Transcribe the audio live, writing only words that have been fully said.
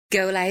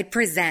Go Loud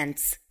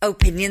presents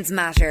Opinions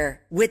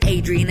Matter with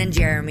Adrian and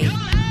Jeremy.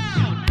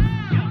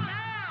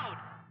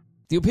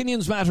 The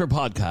Opinions Matter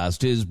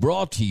podcast is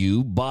brought to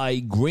you by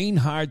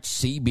Greenheart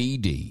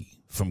CBD.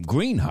 From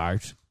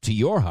Greenheart to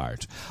your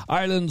heart,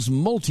 Ireland's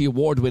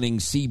multi-award-winning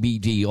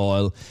CBD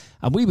oil.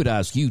 And we would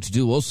ask you to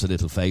do us a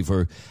little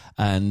favour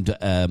and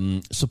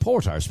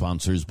support our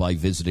sponsors by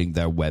visiting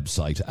their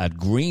website at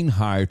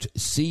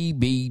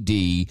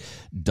greenheartcbd.ie.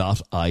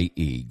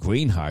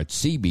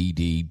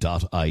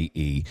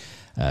 Greenheartcbd.ie.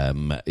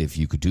 If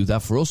you could do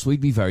that for us,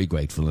 we'd be very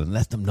grateful, and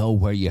let them know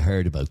where you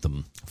heard about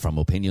them from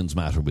Opinions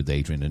Matter with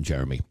Adrian and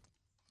Jeremy.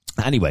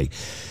 Anyway,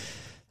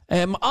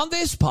 on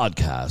this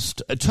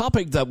podcast, a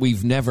topic that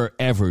we've never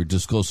ever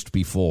discussed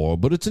before,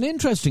 but it's an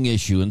interesting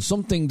issue and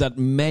something that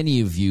many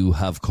of you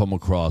have come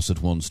across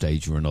at one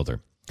stage or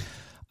another.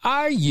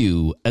 Are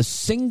you a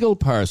single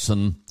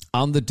person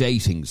on the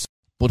dating site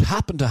but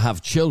happen to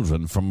have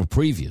children from a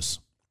previous?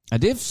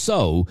 And if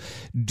so,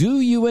 do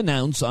you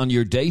announce on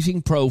your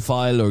dating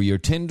profile or your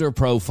Tinder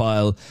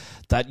profile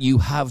that you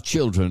have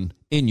children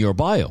in your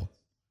bio?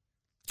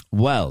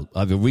 Well,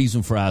 I have a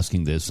reason for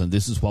asking this, and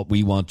this is what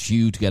we want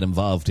you to get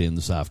involved in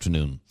this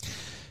afternoon.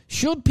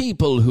 Should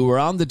people who are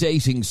on the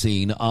dating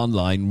scene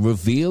online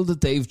reveal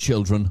that they've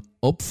children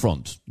up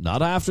front?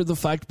 Not after the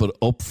fact, but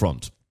up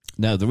front.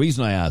 Now, the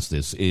reason I ask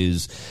this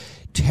is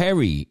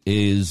Terry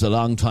is a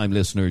long-time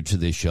listener to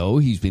this show.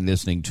 He's been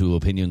listening to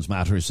Opinions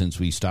Matter since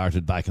we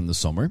started back in the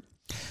summer.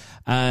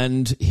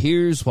 And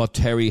here's what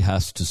Terry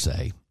has to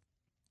say.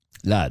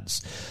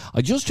 Lads,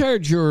 I just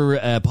heard your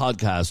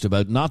podcast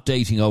about not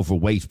dating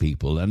overweight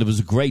people, and it was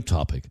a great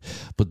topic.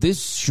 But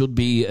this should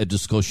be a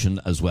discussion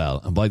as well.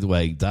 And by the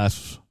way,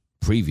 that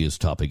previous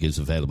topic is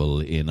available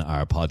in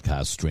our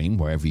podcast stream,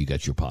 wherever you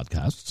get your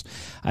podcasts.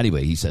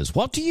 Anyway, he says,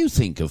 what do you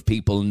think of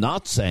people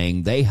not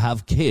saying they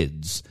have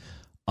kids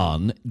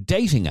on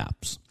dating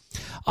apps?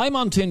 I'm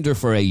on Tinder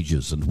for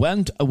ages and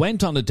went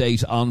on a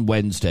date on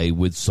Wednesday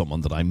with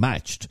someone that I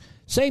matched.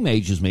 Same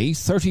age as me,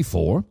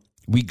 34.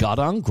 We got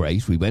on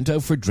great. We went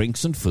out for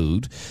drinks and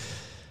food.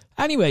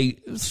 Anyway,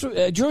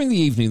 during the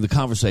evening, the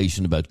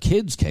conversation about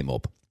kids came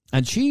up,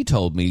 and she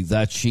told me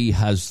that she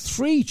has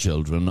 3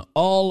 children,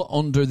 all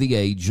under the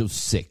age of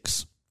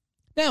 6.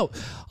 Now,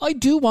 I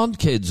do want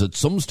kids at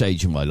some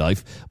stage in my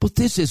life, but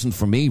this isn't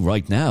for me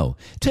right now.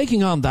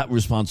 Taking on that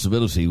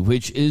responsibility,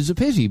 which is a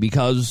pity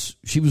because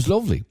she was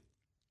lovely.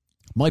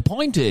 My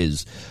point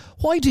is,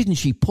 why didn't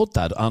she put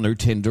that on her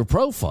Tinder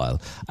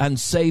profile and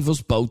save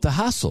us both the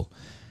hassle?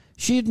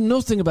 She had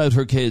nothing about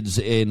her kids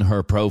in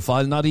her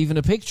profile, not even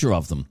a picture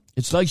of them.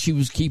 It's like she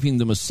was keeping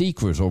them a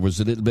secret or was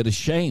a little bit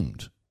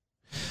ashamed.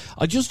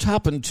 I just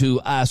happened to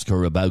ask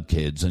her about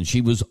kids, and she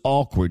was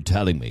awkward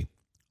telling me.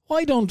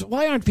 Why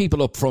aren't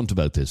people upfront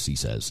about this, he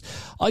says.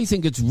 I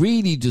think it's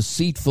really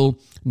deceitful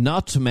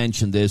not to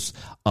mention this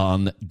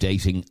on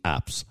dating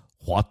apps.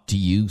 What do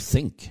you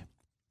think?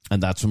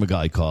 And that's from a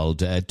guy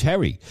called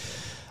Terry.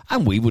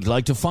 And we would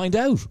like to find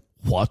out,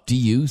 what do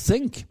you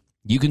think?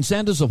 You can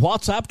send us a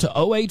WhatsApp to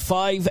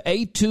 085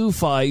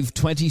 825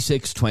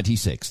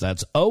 2626.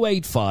 That's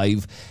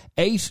 085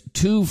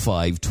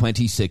 825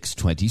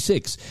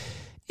 2626.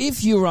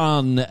 If you're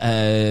on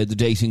the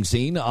dating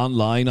scene,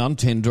 online, on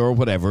Tinder or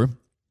whatever,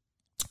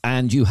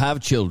 and you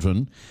have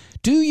children,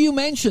 do you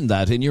mention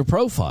that in your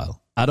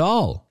profile at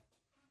all?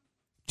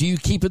 Do you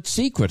keep it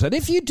secret? And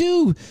if you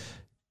do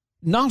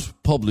not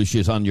publish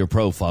it on your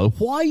profile,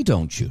 why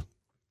don't you?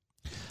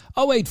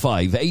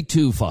 085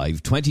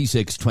 825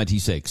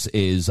 2626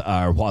 is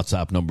our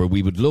WhatsApp number.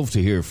 We would love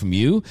to hear from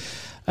you.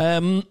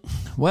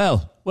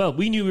 Well,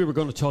 we knew we were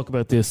going to talk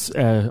about this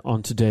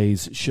on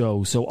today's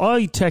show. So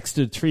I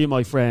texted 3 of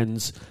my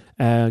friends,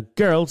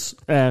 girls,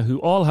 who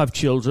all have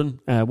children.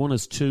 One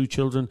has 2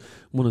 children,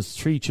 one has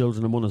 3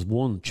 children, and one has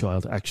 1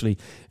 child, actually.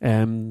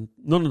 None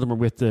of them are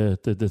with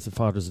the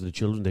fathers of the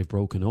children. They've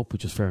broken up,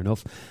 which is fair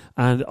enough.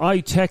 And I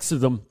texted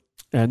them,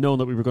 knowing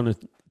that we were going to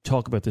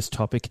talk about this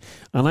topic,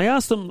 and I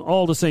asked them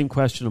all the same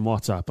question on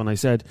WhatsApp, and I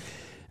said,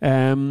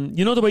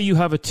 you know the way you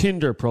have a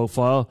Tinder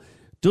profile,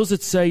 does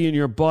it say in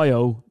your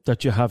bio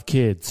that you have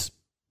kids?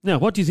 Now,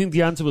 what do you think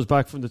the answer was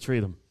back from the 3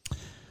 of them?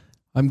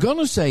 I'm going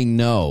to say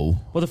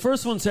no. Well, the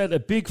first one said a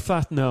big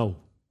fat no.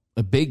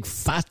 A big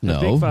fat no?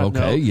 A big fat okay,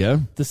 no. Yeah.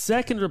 The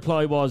second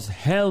reply was,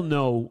 hell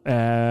no,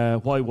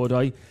 why would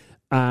I?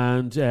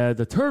 And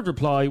the third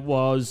reply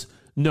was,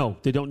 no,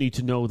 they don't need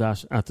to know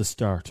that at the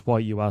start. Why are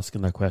you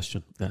asking that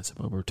question? That's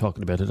what we're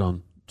talking about it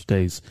on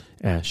today's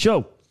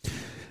show.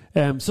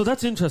 So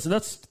that's interesting.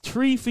 That's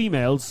 3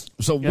 females.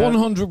 So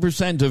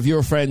 100% of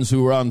your friends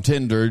who are on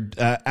Tinder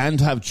and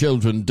have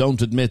children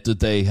don't admit that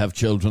they have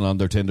children on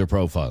their Tinder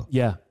profile.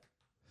 Yeah.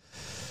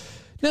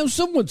 Now,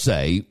 some would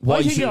say...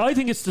 I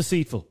think it's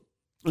deceitful.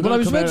 Well, I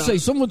was about to say,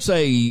 some would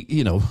say,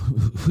 you know,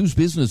 whose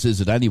business is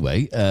it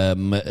anyway?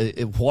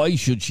 Why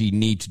should she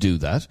need to do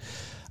that?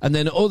 And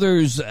then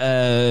others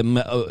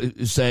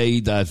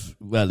say that,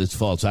 well, it's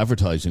false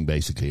advertising,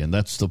 basically. And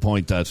that's the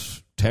point that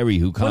Terry,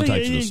 who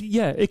contacted us...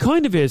 Yeah, it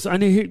kind of is.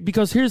 And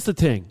because here's the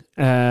thing.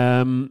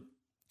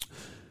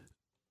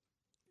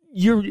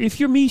 if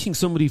you're meeting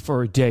somebody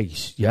for a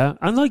date, yeah,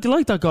 and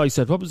like that guy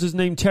said, what was his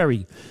name,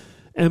 Terry?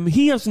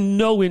 He has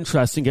no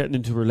interest in getting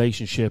into a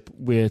relationship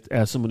with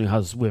someone who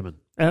has women.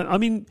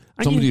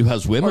 Somebody who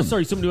has women.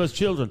 Somebody who has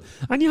children.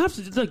 And you have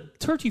to,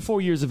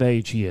 34 years of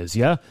age he is,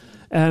 yeah?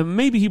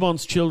 Maybe he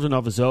wants children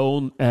of his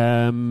own.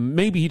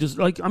 Maybe he does,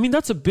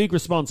 that's a big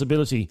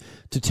responsibility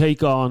to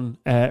take on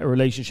a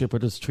relationship where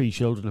there's 3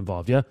 children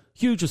involved, yeah?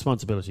 Huge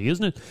responsibility,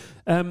 isn't it?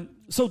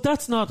 So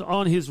that's not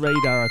on his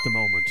radar at the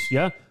moment,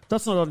 yeah?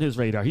 That's not on his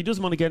radar. He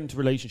doesn't want to get into a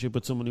relationship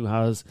with someone who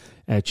has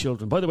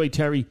children. By the way,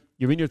 Terry,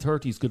 you're in your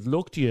 30s. Good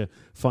luck to you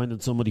finding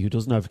somebody who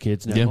doesn't have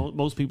kids now. Yeah.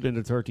 Most people in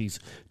their 30s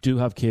do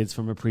have kids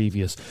from a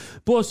previous.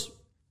 But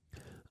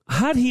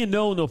had he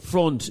known up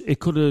front, it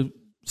could have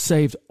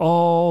saved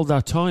all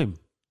that time.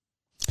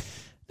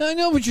 I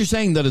know what you're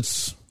saying, that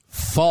it's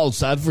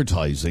false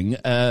advertising.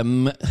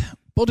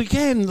 But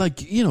again,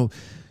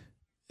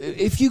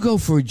 if you go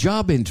for a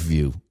job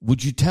interview,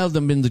 would you tell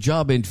them in the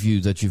job interview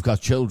that you've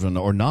got children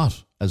or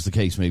not, as the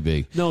case may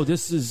be? No,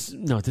 this is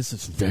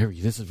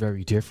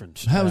very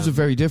different. How is it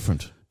very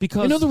different?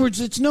 Because, in other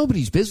words, it's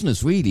nobody's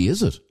business, really,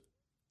 is it?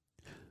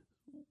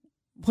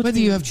 Whether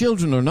you have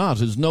children or not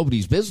is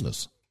nobody's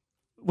business.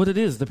 What it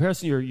is, the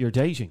person you're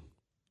dating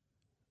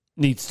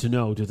needs to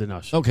know, do they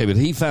not? Okay, but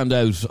he found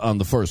out on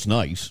the first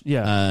night,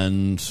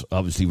 and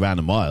obviously ran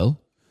a mile.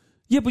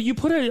 Yeah, but you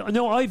put it.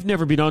 No, I've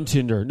never been on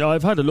Tinder. No,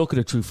 I've had a look at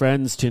it through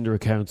friends' Tinder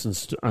accounts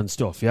and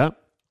stuff. Yeah,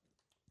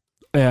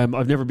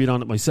 I've never been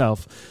on it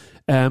myself.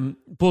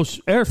 But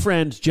our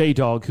friend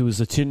J-Dog, who is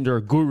a Tinder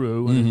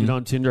guru and has been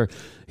on Tinder,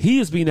 he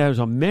has been out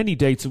on many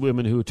dates with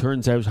women who it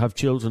turns out have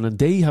children, and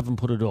they haven't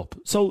put it up.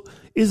 So,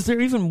 is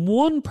there even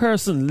one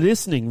person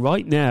listening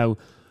right now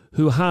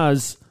who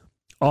has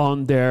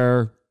on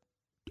their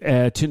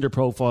Tinder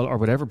profile or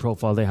whatever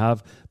profile they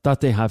have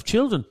that they have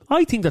children?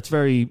 I think it's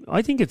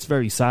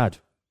very sad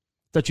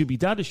that you'd be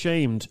that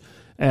ashamed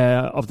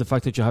of the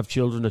fact that you have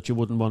children that you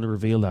wouldn't want to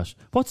reveal that.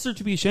 What's there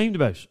to be ashamed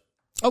about?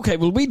 Okay,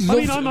 well, we'd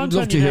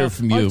love to hear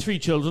from you. I have 3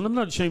 children. I'm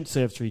not ashamed to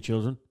say I have 3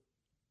 children.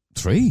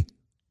 3?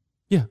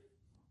 Yeah.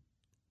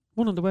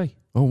 1 on the way.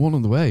 Oh, 1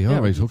 on the way.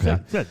 All right, okay.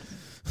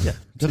 Yeah.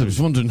 I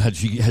was wondering, had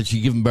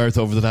she given birth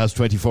over the last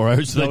 24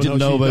 hours that I didn't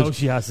know about? No,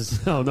 she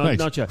hasn't. No,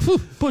 not yet.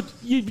 But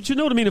you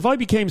know what I mean? If I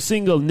became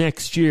single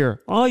next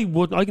year, I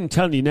can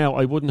tell you now,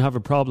 I wouldn't have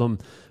a problem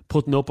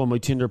putting up on my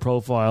Tinder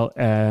profile,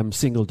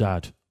 single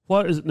dad.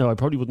 What is it? No, I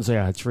probably wouldn't say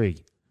I had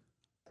 3.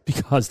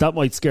 Because that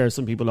might scare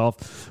some people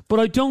off. But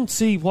I don't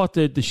see what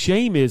the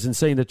shame is in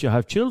saying that you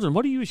have children.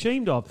 What are you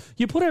ashamed of?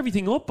 You put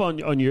everything up on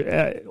your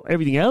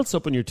everything else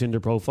up on your Tinder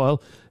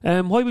profile.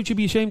 Why would you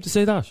be ashamed to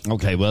say that?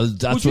 Okay, well,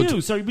 that's would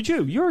you? Sorry, would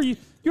you?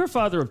 You're a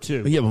father of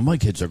 2. Yeah, well, my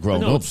kids are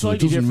grown up, so it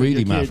doesn't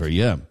really matter.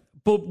 Yeah.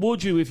 But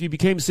would you, if you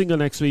became single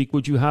next week,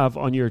 would you have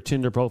on your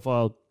Tinder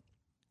profile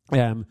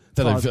that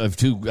I've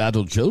 2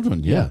 adult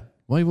children? Yeah.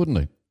 Why wouldn't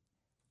I?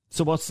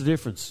 So what's the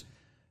difference?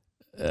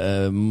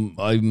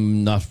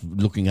 I'm not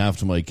looking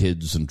after my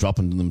kids and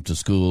dropping them to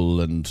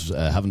school and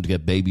having to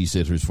get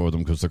babysitters for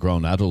them because they're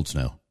grown adults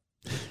now.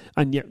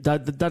 And yeah,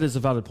 that is a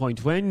valid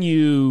point. When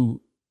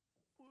you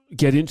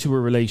get into a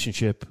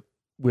relationship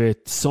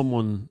with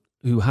someone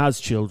who has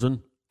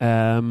children,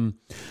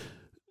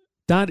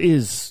 that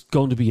is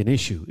going to be an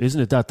issue,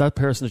 isn't it? That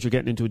person that you're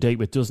getting into a date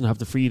with doesn't have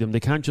the freedom. They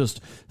can't just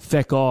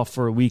feck off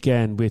for a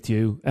weekend with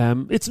you.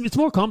 It's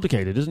more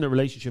complicated, isn't it? A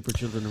relationship with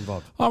children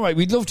involved. All right,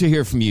 we'd love to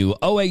hear from you.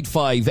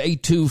 085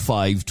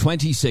 825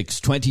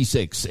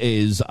 2626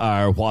 is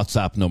our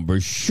WhatsApp number.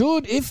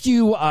 If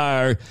you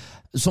are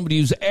somebody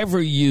who's ever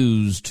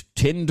used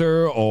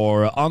Tinder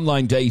or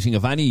online dating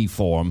of any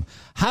form,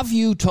 have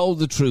you told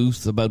the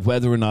truth about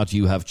whether or not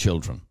you have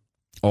children?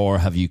 Or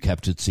have you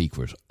kept it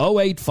secret?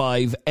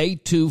 085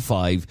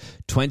 825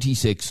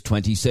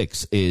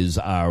 2626 is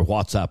our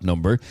WhatsApp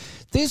number.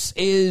 This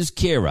is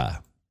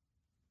Ciara.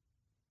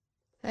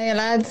 Hey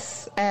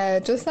lads,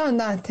 just on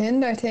that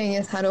Tinder thing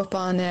you had up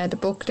on the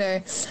book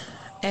there,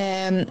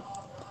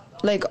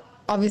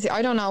 obviously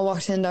I don't know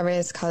what Tinder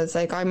is because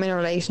I'm in a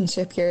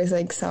relationship years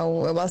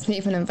so it wasn't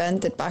even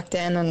invented back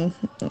then, and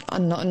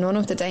none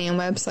of the dating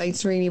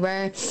websites really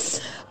were.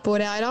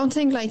 But I don't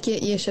think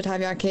you should have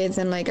your kids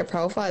in a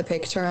profile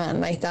picture and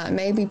like that.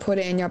 Maybe put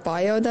it in your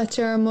bio that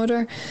you're a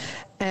mother.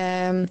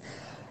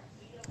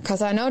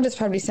 Because I know this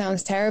probably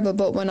sounds terrible,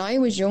 but when I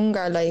was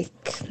younger,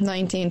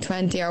 19,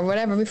 20 or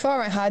whatever,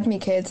 before I had me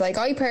kids,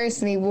 I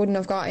personally wouldn't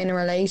have got in a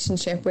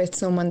relationship with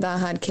someone that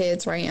had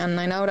kids, right? And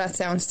I know that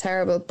sounds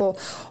terrible, but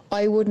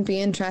I wouldn't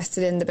be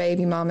interested in the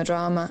baby mama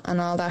drama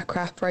and all that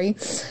crap, right?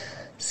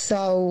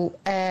 So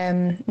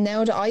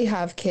now that I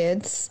have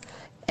kids,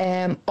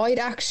 I'd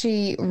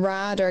actually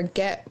rather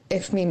get,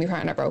 if me and my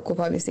partner broke up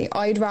obviously,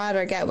 I'd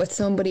rather get with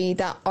somebody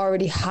that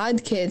already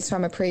had kids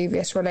from a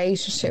previous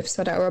relationship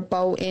so that we're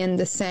both in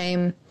the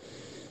same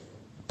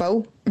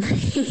boat,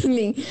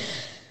 really.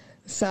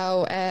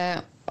 So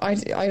I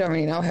don't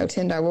really know how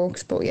Tinder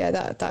works, but yeah,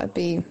 that'd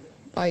be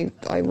I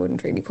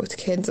wouldn't really put the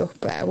kids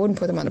up. I wouldn't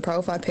put them on a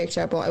profile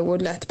picture, but I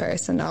would let the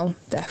person know,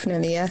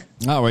 definitely, yeah.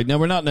 All right, now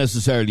we're not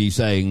necessarily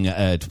saying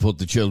to put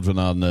the children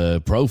on a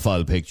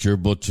profile picture,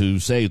 but to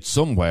say it's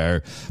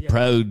somewhere,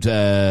 proud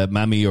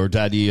mammy or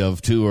daddy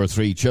of 2 or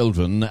 3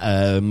 children,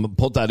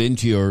 put that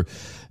into your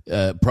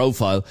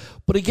profile.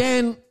 But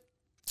again,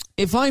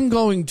 if I'm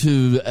going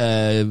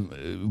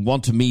to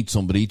want to meet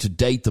somebody, to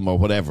date them or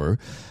whatever,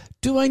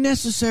 do I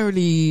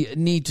necessarily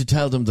need to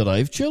tell them that I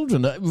have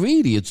children?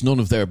 Really, it's none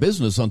of their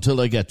business until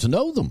I get to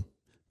know them.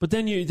 But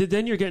then you're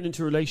getting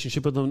into a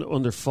relationship with them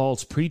under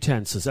false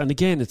pretenses. And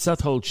again, it's that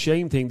whole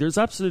shame thing. There's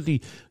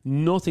absolutely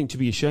nothing to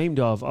be ashamed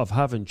of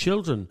having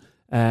children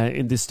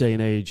in this day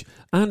and age.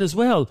 And as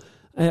well,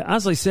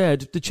 as I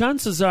said, the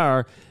chances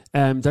are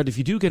that if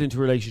you do get into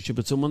a relationship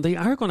with someone, they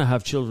are going to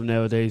have children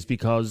nowadays,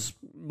 because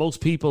most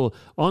people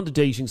on the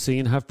dating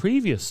scene have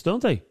previous,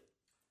 don't they?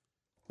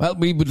 Well,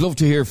 we would love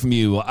to hear from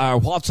you. Our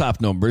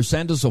WhatsApp number,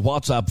 send us a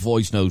WhatsApp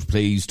voice note,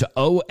 please, to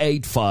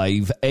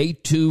 085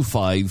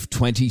 825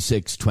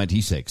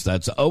 2626.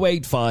 That's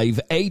 085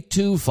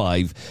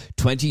 825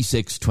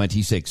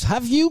 2626.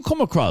 Have you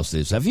come across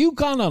this? Have you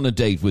gone on a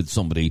date with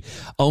somebody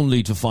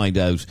only to find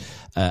out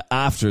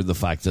after the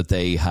fact that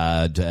they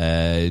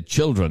had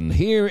children?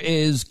 Here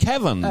is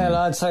Kevin. Hey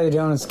lads, how you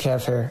doing? It's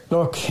Kev here.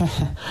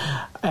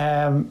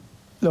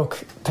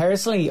 Look,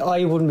 personally,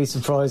 I wouldn't be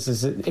surprised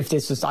if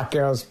this was that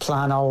girl's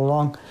plan all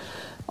along.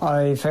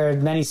 I've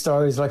heard many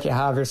stories like you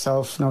have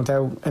yourself, no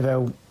doubt,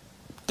 about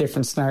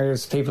different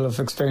scenarios people have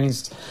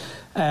experienced.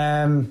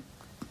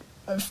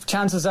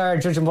 Chances are,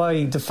 judging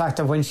by the fact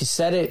that when she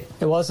said it,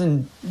 it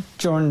wasn't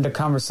during the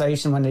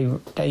conversation when they were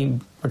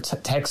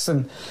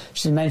texting.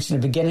 She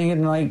mentioned the beginning of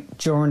the night,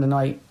 during the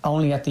night,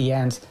 only at the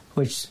end,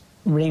 which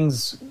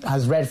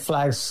has red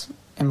flags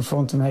in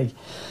front of me,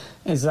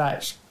 is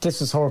that this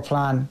was her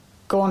plan.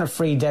 Go on a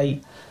free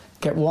date,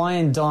 get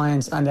wine and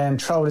dines, and then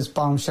throw this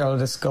bombshell at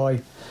this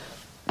guy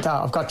that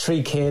I've got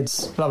 3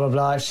 kids, blah, blah,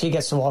 blah. She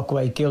gets to walk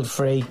away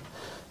guilt-free,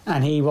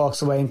 and he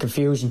walks away in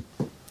confusion,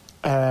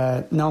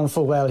 knowing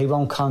full well he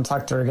won't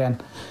contact her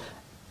again.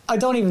 I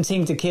don't even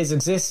think the kids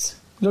exist.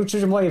 Look,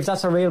 judging by if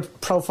that's a real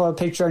profile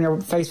picture on your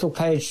Facebook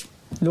page,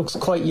 looks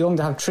quite young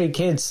to have 3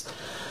 kids.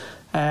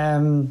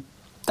 That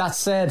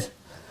said,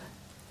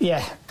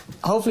 yeah,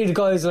 hopefully the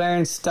guys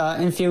learns that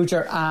in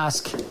future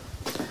ask.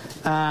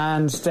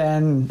 And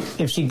then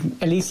if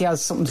at least he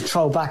has something to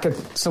throw back at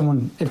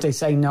someone if they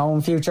say no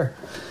in future.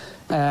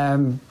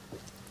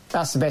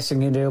 That's the best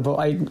thing you can do. But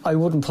I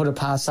wouldn't put it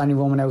past any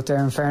woman out there,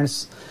 in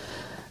fairness.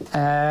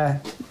 No,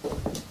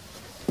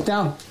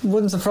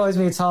 wouldn't surprise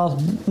me at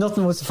all.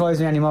 Nothing would surprise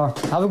me anymore.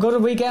 Have a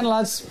good weekend,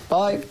 lads.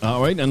 Bye.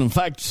 All right, and in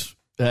fact,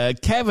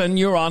 Kevin,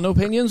 you're on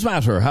Opinions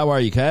Matter. How are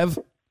you, Kev?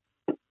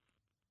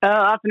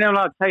 Afternoon,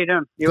 lads. How you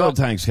doing? Good,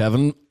 thanks,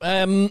 Kevin.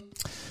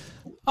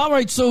 All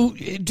right, so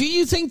do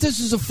you think this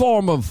is a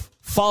form of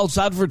false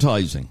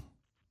advertising?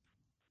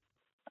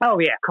 Oh,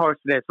 yeah, of course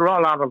it is. We're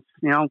all adults,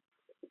 you know.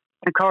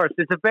 Of course,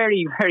 it's a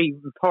very, very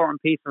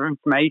important piece of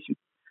information.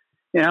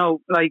 You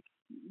know, like,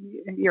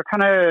 you're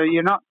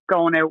not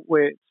going out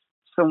with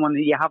someone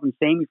that you haven't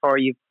seen before.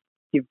 You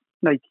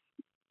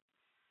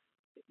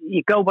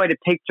go by the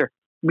picture.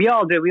 We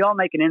all do. We all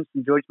make an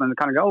instant judgment and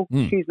kind of go,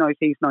 oh, she's nice,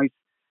 he's nice.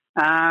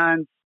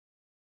 And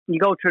you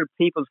go through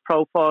people's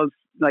profiles.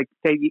 Like,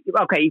 say,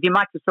 okay, if you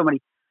match with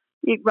somebody,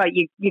 you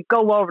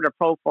go over their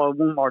profile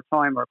one more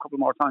time or a couple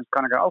more times,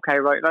 kind of go, okay,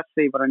 right, let's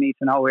see what I need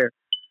to know here.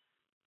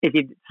 If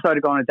you decide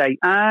to go on a date,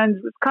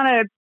 and it's kind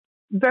of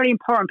very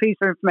important piece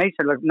of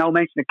information, like no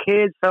mention of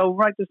kids. So,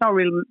 right, there's no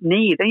real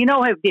need, and you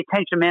know how the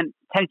attention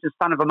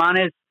span of a man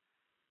is.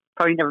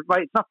 Probably never,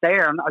 right? It's not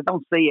there, and I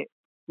don't see it.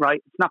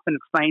 Right, it's not been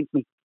explained to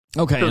me.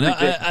 Okay,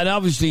 and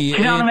obviously, you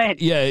know what I mean?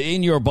 Yeah,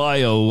 in your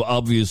bio,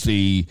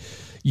 obviously,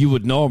 you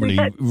would normally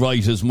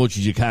write as much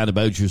as you can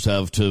about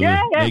yourself to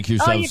make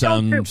yourself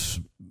sound,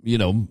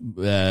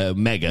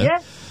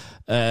 mega.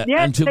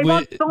 And they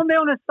want Sunday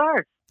on a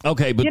start.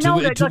 Okay, but to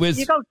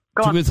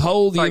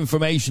withhold the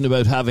information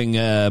about having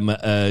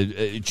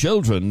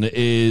children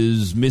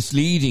is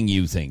misleading,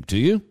 you think, do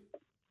you?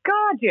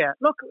 God, yeah.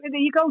 Look,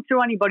 you go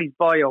through anybody's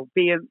bio,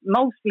 be it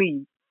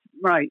mostly,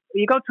 right,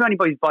 you go through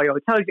anybody's bio,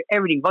 it tells you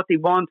everything, what they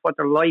want, what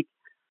they're like.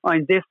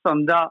 I'm this,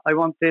 I'm that, I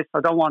want this, I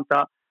don't want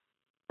that.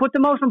 But the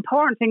most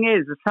important thing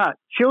is that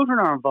children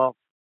are involved,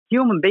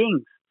 human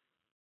beings,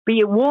 be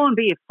it 1,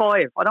 be it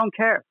 5, I don't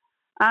care.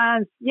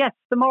 And yes,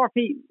 the more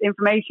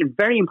information,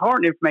 very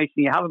important information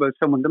you have about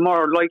someone, the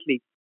more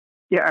likely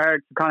you are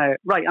to kind of,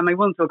 right, am I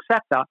willing to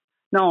accept that?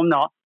 No, I'm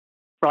not.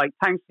 Right,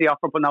 thanks for the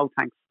offer, but no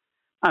thanks.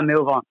 And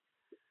move on.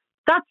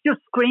 That just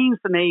screams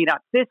to me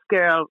that this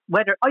girl,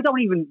 whether, I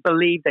don't even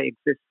believe they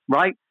exist,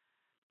 right?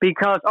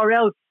 Because, or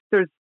else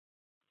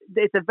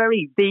it's a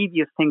very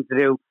devious thing to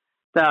do,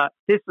 that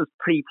this was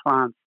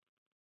pre-planned.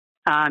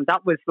 And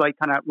that was like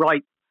kind of,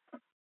 right,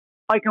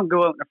 I can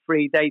go out on a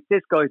free date,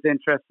 this guy's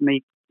interested in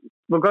me,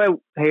 we'll go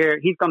out here,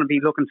 he's going to be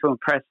looking to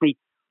impress me,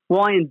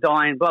 wine and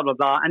dine, blah, blah,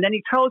 blah. And then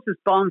he throws his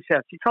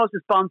bombshell. She throws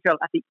his bombshell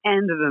at the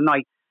end of the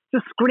night.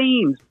 Just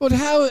screams. But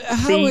how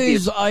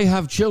Devious. is I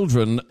have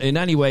children in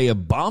any way a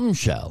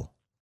bombshell?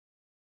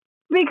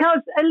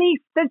 Because at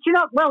least, that you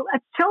know, well,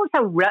 it shows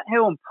how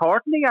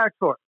important they are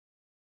to her.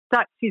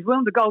 That she's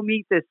willing to go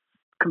meet this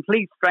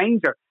complete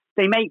stranger.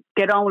 They may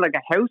get on like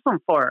a house on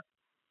fire,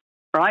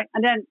 right?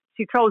 And then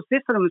she throws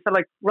this at him and said,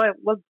 like, right,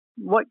 well,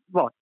 what?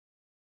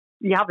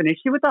 You have an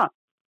issue with that?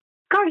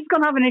 Of course, he's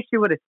going to have an issue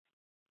with it.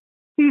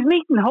 He's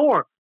meeting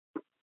her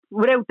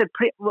without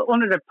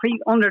under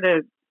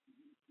the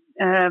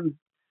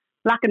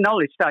lack of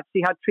knowledge that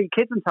she had 3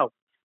 kids in tow.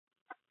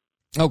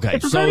 Okay,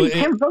 It's a so very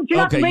simple- do you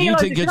not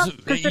realise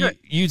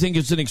you think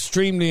it's an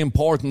extremely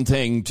important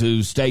thing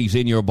to state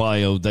in your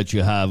bio that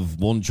you have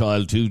 1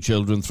 child, 2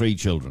 children, 3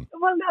 children?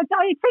 Well,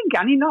 I think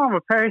any normal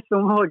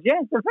person would.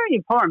 Yes, it's a very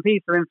important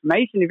piece of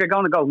information if you're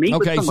going to go meet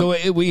with someone.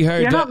 So we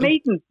heard You're not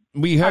meeting.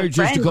 We heard as just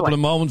a friends, couple like. of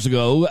moments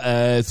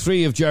ago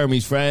 3 of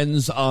Jeremy's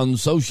friends on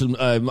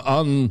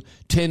on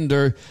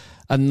Tinder,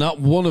 and not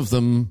one of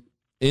them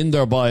in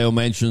their bio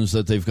mentions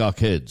that they've got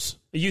kids.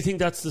 You think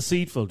that's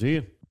deceitful, do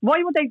you? Why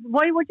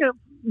would you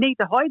need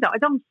to hide that? I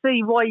don't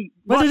see why.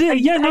 Well, it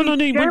is. Yeah, no.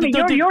 Jeremy,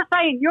 you're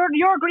saying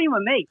you're agreeing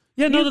with me.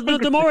 Yeah, no. You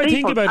think The it's more I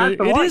think deceitful about as it,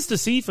 to it why. is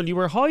deceitful. You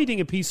were hiding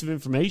a piece of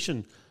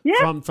information Yeah,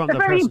 from a the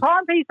very person.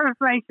 important piece of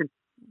information.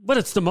 But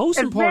it's the most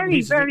A important very,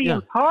 piece. very yeah.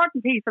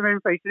 important piece of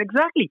information.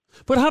 Exactly.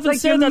 But having Like,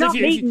 said you're that, not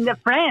if you meeting a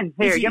friend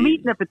here. if You're you-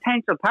 meeting a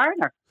potential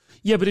partner.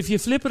 yeah, but if you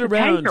flip it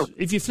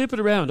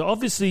around,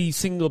 obviously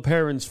single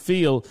parents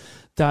feel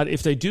that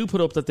if they do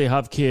put up that they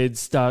have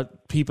kids,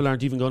 that people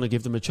aren't even going to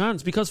give them a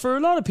chance. Because for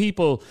a lot of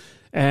people,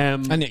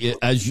 And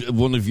as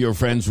one of your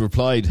friends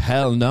replied,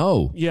 hell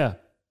no. yeah.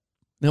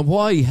 Now,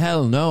 why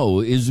hell no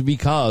is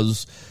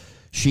because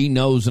she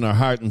knows in her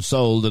heart and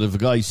soul that if a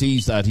guy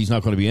sees that, he's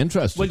not going to be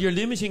interested. Well, you're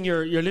limiting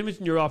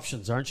your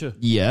options, aren't you?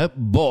 Yeah,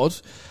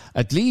 but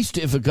at least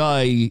if a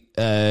guy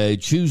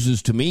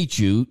chooses to meet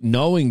you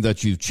knowing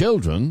that you've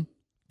children,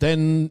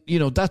 then,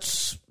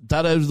 that's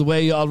that out of the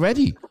way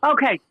already.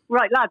 Okay,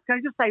 right, lads. Can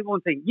I just say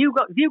one thing? You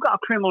got a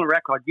criminal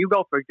record. You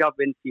go for a job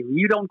interview.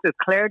 You don't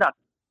declare that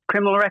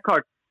criminal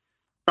record,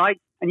 right?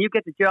 And you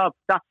get the job.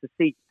 That's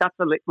deceit. That's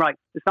right.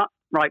 It's not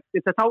right.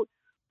 It's a total.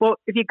 But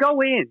if you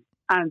go in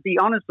and be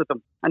honest with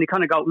them, and you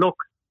kind of go, look,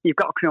 you've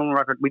got a criminal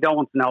record. We don't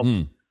want to know.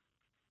 Do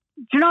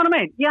you know what I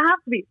mean? You have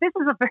to be. This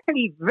is a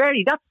very,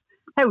 very. That's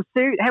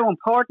how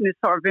important this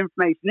sort of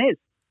information is.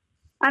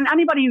 And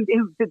anybody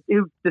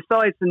who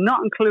decides to not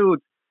include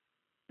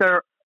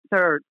their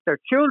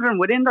children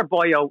within their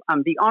bio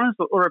and be honest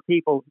with other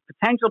people,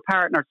 potential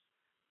partners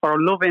or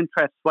love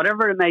interests,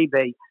 whatever it may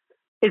be,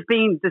 is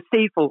being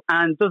deceitful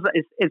and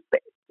is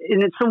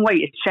in some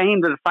way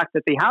ashamed of the fact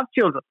that they have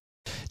children.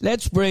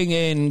 Let's bring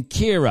in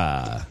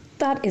Kira.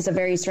 That is a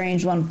very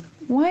strange one.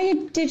 Why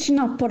did she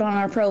not put on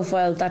her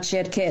profile that she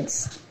had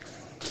kids?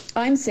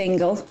 I'm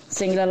single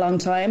a long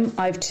time.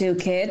 I've 2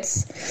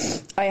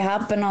 kids. I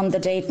have been on the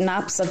dating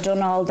apps. I've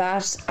done all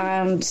that.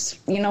 And,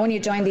 when you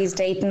join these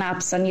dating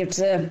apps and you have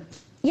to,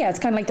 it's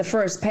kind of like the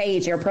first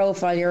page, your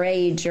profile, your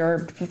age,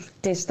 your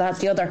this, that,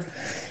 the other.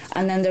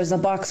 And then there's a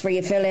box where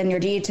you fill in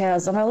your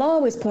details. And I'll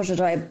always put it,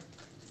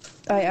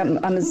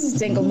 I'm a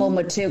single mum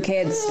with 2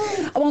 kids.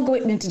 I won't go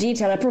into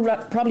detail. I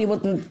probably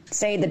wouldn't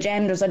say the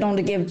genders. I don't want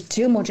to give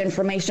too much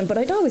information, but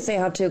I'd always say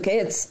I have 2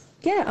 kids.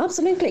 Yeah,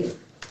 absolutely.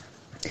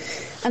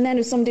 And then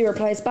if somebody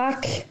replies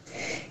back,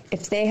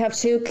 if they have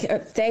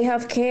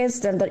kids,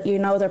 then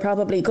they're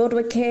probably good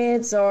with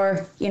kids,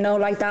 or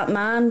like that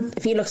man.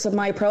 If he looks at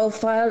my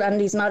profile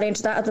and he's not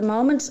into that at the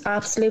moment,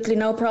 absolutely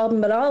no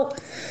problem at all.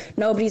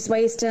 Nobody's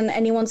wasting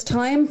anyone's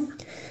time.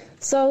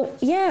 So,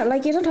 you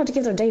don't have to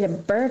give their date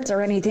of birth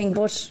or anything,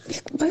 but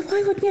why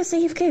wouldn't you say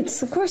you have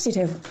kids? Of course you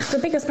do. It's the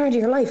biggest part of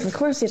your life. Of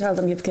course you tell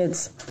them you have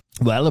kids.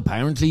 Well,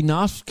 apparently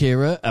not,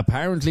 Kira.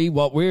 Apparently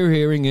what we're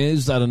hearing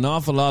is that an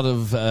awful lot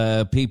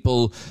of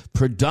people,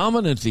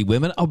 predominantly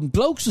women,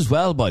 blokes as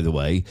well, by the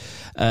way,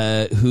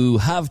 who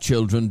have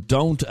children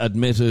don't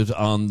admit it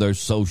on their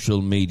social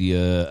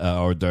media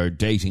or their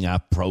dating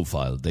app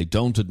profile. They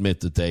don't admit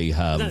that they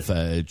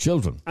have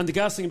children. And the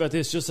gas thing about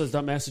this, just as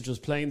that message was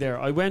playing there,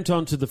 I went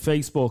onto the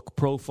Facebook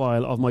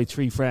profile of my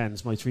 3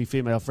 friends, my 3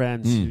 female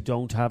friends who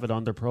don't have it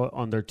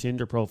on their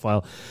Tinder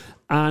profile.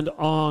 And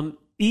on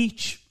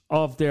each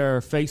of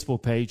their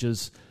Facebook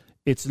pages,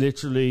 it's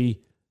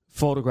literally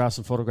photographs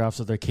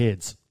of their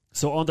kids.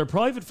 So on their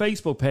private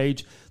Facebook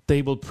page,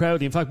 they will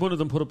proudly, in fact, one of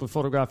them put up a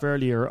photograph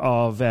earlier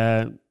of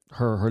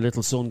her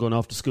little son going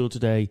off to school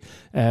today.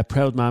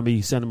 Proud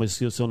mammy sending my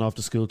son off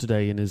to school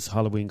today in his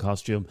Halloween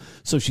costume.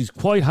 So she's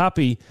quite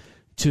happy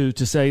to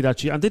say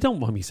that and they don't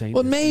want me saying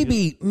well,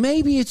 this.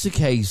 maybe it's a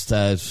case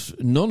that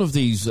none of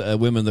these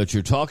women that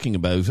you're talking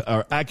about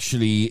are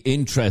actually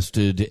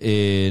interested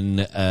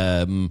in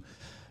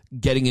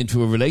getting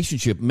into a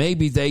relationship.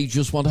 Maybe they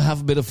just want to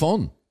have a bit of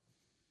fun.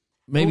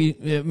 Maybe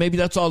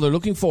that's all they're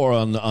looking for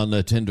on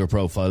a Tinder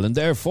profile, and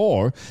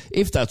therefore,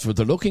 if that's what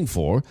they're looking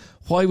for,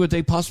 why would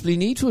they possibly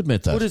need to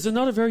admit that? But is it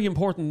not a very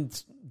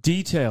important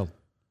detail?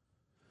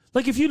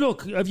 Like, if you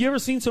look, have you ever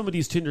seen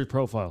somebody's Tinder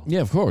profile?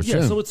 Yeah, of course.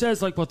 Yeah, so it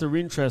says like what their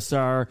interests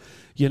are.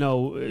 You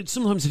know,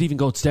 sometimes it even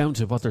goes down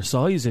to what their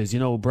size is. You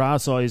know, bra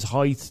size,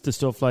 height, the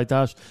stuff like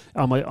that.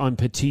 I'm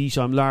petite,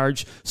 I'm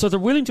large. So they're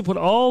willing to put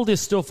all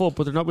this stuff up,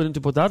 but they're not willing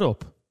to put that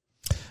up.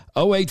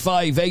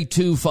 085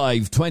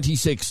 825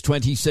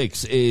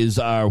 2626 is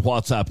our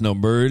WhatsApp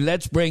number.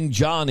 Let's bring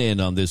John in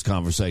on this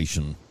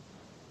conversation.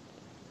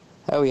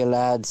 How are you,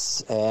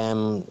 lads?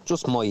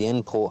 Just my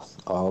input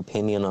or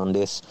opinion on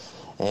this.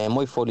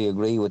 I fully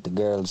agree with the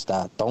girls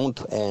that don't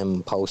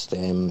post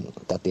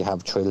that they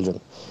have children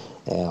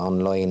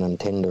online on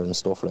Tinder and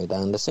stuff like that.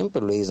 And the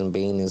simple reason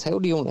being is how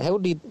do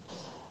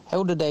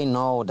they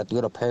know that the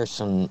other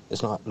person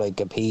is not like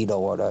a pedo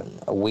or a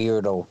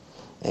weirdo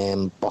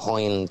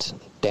behind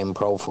them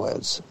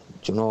profiles?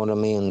 Do you know what I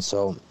mean?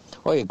 So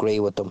I agree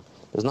with them.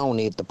 There's no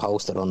need to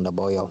post it on the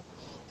bio.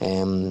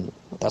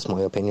 That's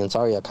my opinion.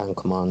 Sorry I can't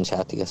come on and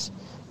chat to you,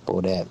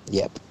 but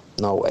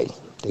no way.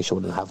 They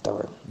shouldn't have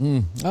their.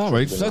 All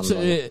right,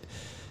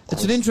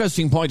 it's an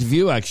interesting point of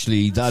view,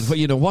 actually. That what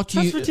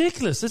you. That's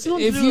ridiculous. It's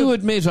not if you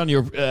admit on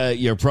your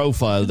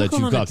profile that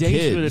you've got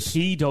kids, with a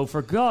pedo,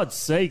 for God's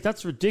sake,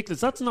 that's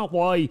ridiculous. That's not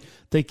why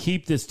they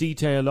keep this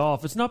detail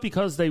off. It's not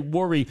because they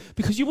worry.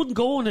 Because you wouldn't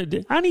go on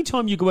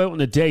anytime you go out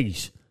on a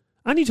date.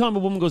 Anytime a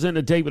woman goes in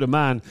a date with a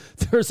man,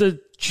 there's a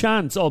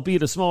chance,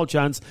 albeit a small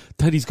chance,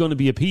 that he's going to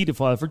be a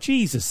paedophile. For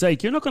Jesus'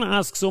 sake, you're not going to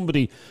ask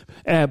somebody,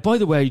 by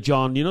the way,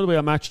 John, you know the way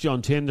I matched you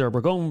on Tinder, we're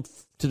going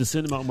to the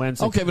cinema on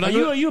Wednesday. Okay, but are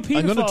you a paedophile,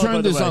 I'm going to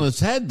turn this on its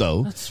head,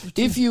 though.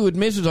 If you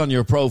admit it on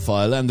your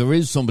profile, and there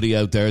is somebody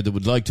out there that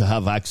would like to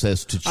have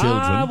access to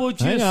children,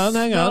 hang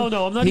on.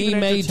 No, I'm not he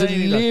even may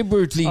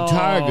deliberately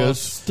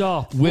target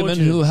women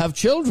who have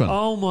children.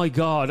 Oh my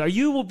God, are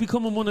you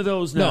becoming one of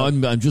those now?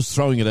 No, I'm just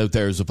throwing it out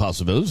there as a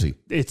possibility.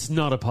 It's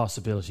not a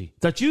possibility.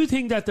 That you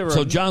think that there are...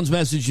 So John's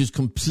message is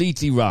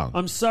completely wrong.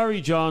 I'm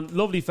sorry, John.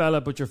 Lovely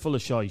fella, but you're full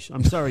of shite.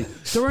 I'm sorry.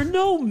 There are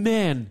no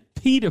men,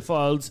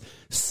 paedophiles,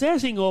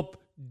 setting up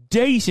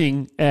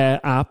dating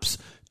apps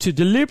to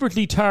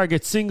deliberately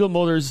target single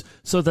mothers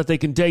so that they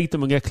can date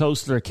them and get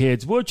close to their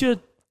kids. Would you?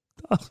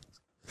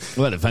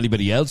 Well, if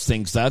anybody else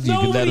thinks that, you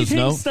can let us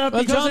know.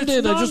 Well, John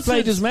did. Nonsense. I just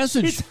played his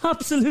message. It's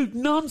absolute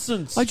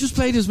nonsense. I just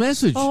played his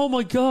message. Oh,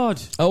 my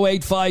God.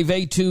 085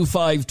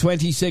 825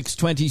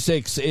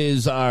 2626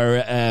 is our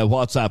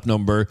WhatsApp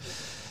number.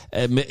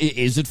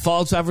 Is it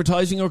false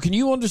advertising, or can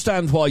you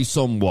understand why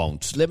some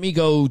won't? Let me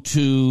go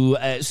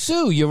to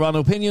Sue. You're on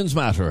Opinions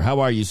Matter.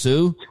 How are you,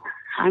 Sue?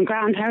 I'm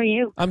grand. How are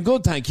you? I'm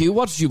good, thank you.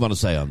 What did you want to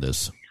say on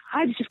this?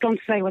 I was just going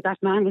to say what that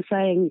man was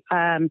saying.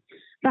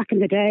 Back in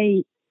the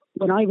day,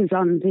 when I was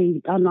on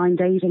the online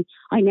dating,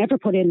 I never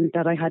put in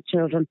that I had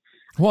children.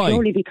 Why?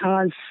 Purely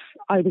because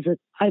I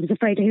was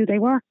afraid of who they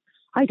were.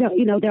 I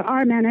don't. There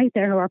are men out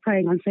there who are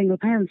preying on single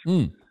parents.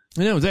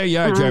 There you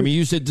are, Jeremy.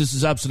 You said this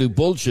is absolute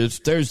bullshit.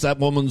 There's that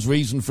woman's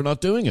reason for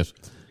not doing it.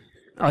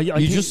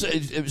 You just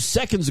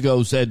seconds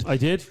ago said I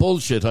did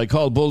bullshit. I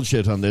call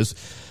bullshit on this.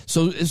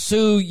 So,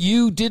 Sue,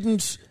 you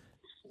didn't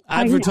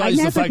advertise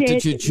the fact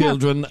that you had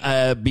children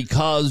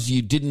because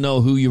you didn't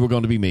know who you were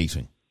going to be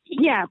meeting.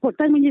 Yeah, but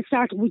then when you'd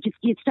start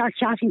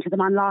chatting to them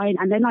online,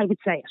 and then I would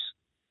say it.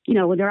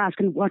 When they're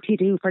asking what do you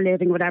do for a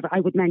living, whatever, I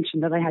would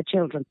mention that I had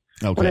children,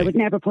 but I would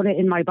never put it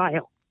in my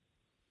bio.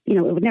 It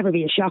would never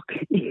be a shock.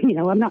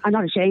 I'm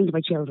not ashamed of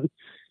my children.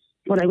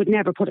 But I would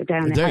never put it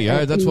down. There you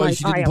are. That's why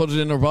she didn't put it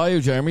in her bio,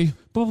 Jeremy.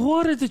 But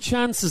what are the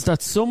chances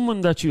that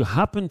someone that you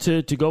happen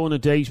to go on a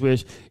date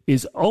with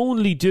is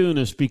only doing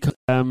it because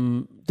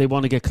they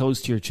want to get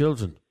close to your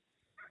children?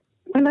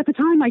 Well, at the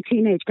time, my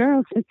teenage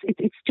girls,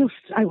 it's just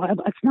I'm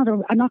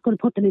not going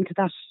to put them into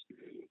that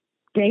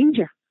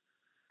danger.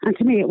 And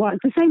to me, it was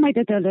the same way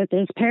that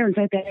there's parents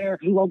out there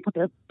who won't put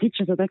their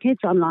pictures of their kids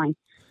online,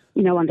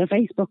 on their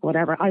Facebook,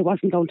 whatever. I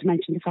wasn't going to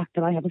mention the fact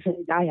that I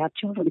have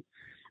children.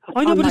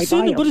 I know, but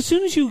as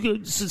soon as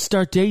you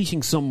start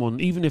dating someone,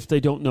 even if they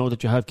don't know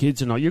that you have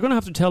kids or not, you're going to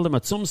have to tell them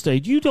at some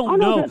stage. You don't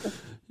know.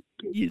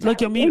 In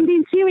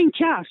the ensuing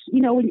chat,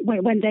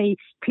 when they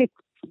click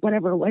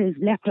whatever is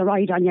left or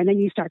right on you, and then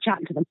you start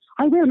chatting to them,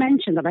 I will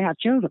mention that I have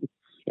children.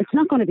 It's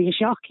not going to be a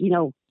shock,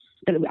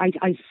 that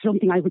I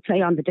something I would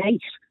say on the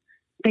date.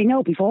 They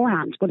know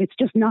beforehand, but it's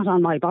just not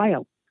on my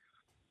bio.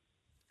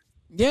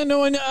 Yeah,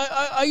 no, and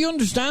I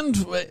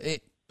understand.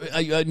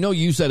 I know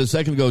you said a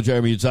second ago,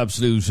 Jeremy, it's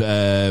absolute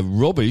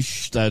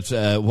rubbish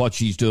that what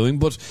she's doing,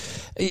 but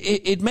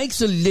it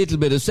makes a little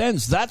bit of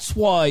sense. That's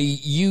why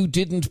you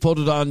didn't put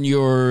it on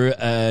your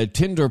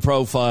Tinder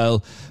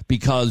profile,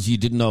 because you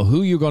didn't know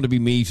who you're going to be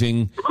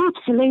meeting.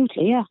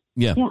 Absolutely,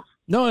 yeah.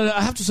 No,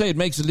 I have to say it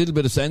makes a little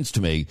bit of sense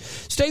to me.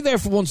 Stay there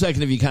for 1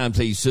 second if you can,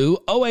 please, Sue.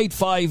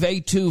 085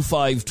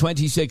 825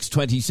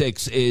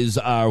 2626 is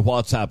our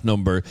WhatsApp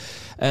number.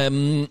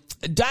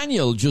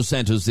 Daniel just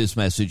sent us this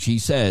message. He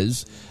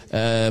says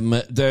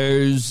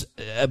there's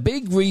a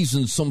big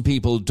reason some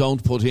people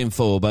don't put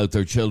info about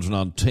their children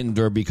on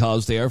Tinder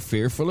because they are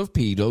fearful of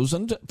pedos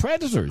and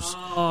predators.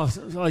 Oh,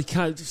 I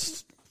can't.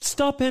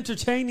 Stop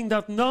entertaining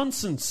that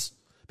nonsense.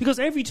 Because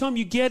every time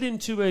you get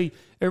into a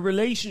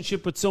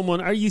relationship with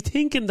someone, are you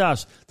thinking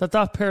that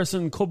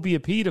person could be a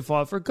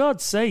paedophile? For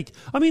God's sake.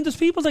 I mean, there's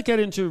people that get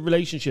into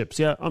relationships,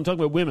 yeah, I'm talking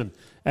about women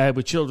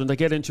with children that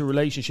get into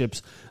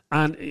relationships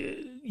and,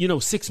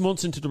 6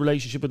 months into the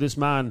relationship with this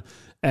man,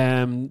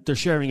 they're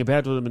sharing a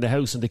bed with him in the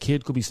house and the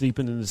kid could be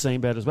sleeping in the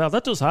same bed as well.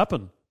 That does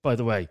happen, by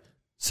the way.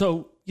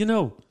 So,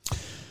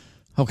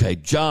 Okay,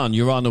 John,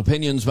 you're on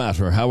Opinions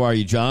Matter. How are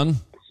you, John?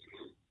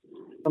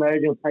 How are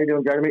you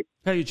doing, Jeremy?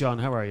 Hey, John,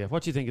 how are you?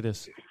 What do you think of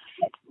this?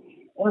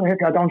 Well,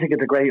 I don't think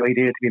it's a great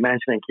idea to be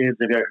mentioning kids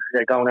if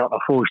you're going out on a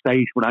first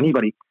date with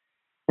anybody.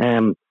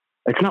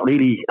 It's not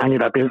really any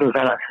of that business,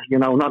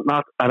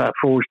 not at a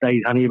first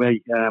date anyway.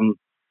 I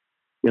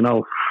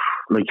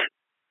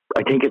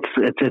think it's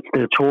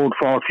the third,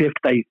 fourth, fifth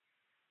date.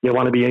 You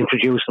want to be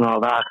introducing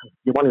all that.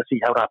 You want to see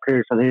how that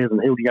person is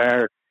and who they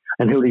are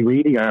and who they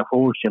really are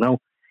first,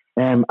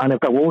 And if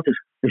that was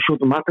it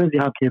shouldn't matter if you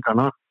have kids or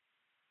not.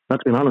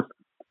 Let's be honest.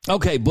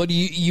 Okay, but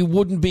you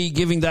wouldn't be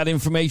giving that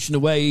information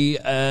away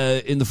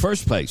in the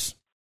first place?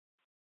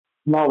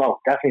 No,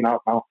 definitely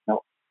not,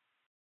 no.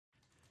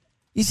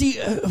 You see,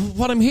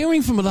 what I'm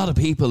hearing from a lot of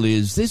people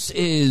is this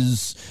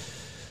is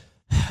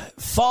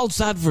false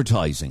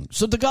advertising.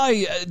 So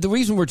the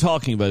reason we're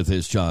talking about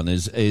this, John,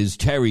 is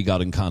Terry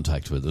got in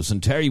contact with us,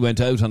 and Terry went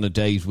out on a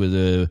date with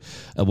a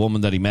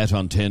woman that he met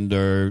on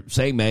Tinder,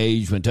 same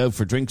age, went out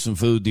for drinks and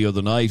food the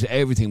other night.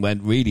 Everything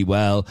went really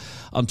well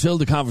until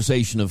the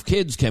conversation of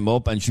kids came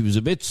up, and she was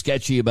a bit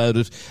sketchy about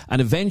it,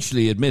 and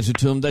eventually admitted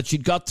to him that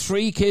she'd got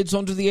 3 kids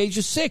under the age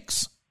of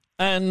 6,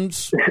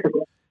 and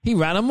he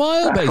ran a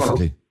mile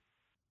basically.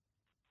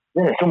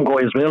 Yeah, some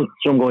guys will,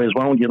 some guys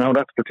won't.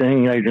 That's the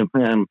thing,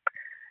 Adrian.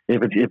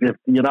 If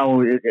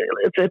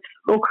it's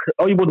look,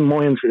 I wouldn't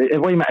mind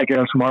if I met a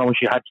girl tomorrow and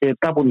she had kids.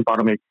 That wouldn't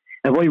bother me.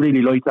 If I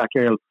really liked that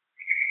girl,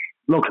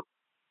 look,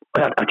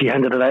 at the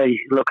end of the day,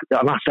 look,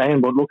 I'm not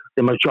saying, but look,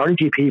 the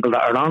majority of people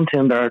that are on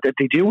Tinder,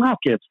 they do have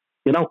kids.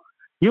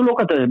 You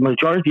look at the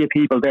majority of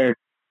people there,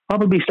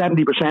 probably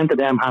 70% of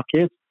them have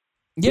kids.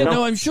 Yeah,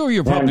 no, I'm sure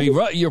you're probably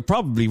right. You're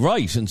probably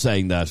right in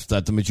saying that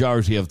the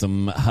majority of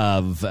them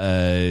have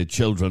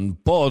children,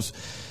 but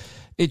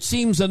it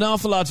seems an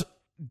awful lot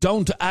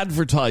don't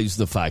advertise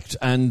the fact,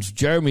 and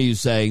Jeremy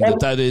is saying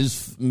that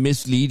is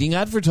misleading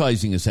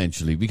advertising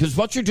essentially, because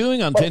what you're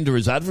doing on Tinder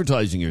is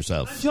advertising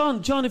yourself.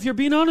 John, if you're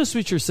being honest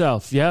with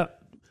yourself, yeah,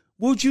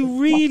 would you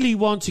really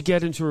want to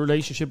get into a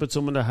relationship with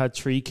someone that had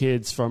 3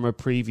 kids from a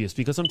previous?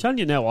 Because I'm telling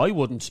you now, I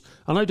wouldn't,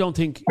 and I don't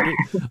think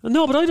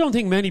but I don't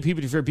think many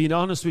people, if you're being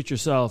honest with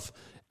yourself,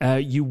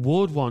 you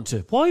would want to.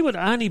 Why would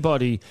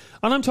anybody,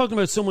 and I'm talking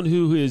about someone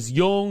who is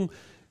young,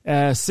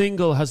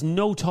 single, has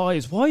no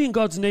ties. Why in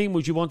God's name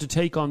would you want to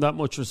take on that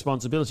much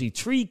responsibility?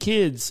 3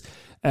 kids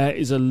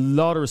is a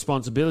lot of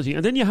responsibility.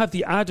 And then you have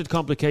the added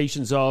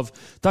complications of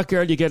that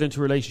girl you get into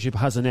a relationship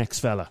has an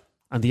ex-fella.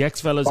 And the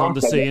ex-fella's on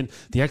the scene.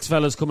 The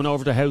ex-fella's coming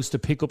over the house to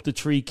pick up the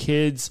 3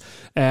 kids.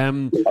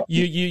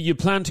 You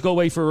plan to go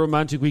away for a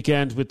romantic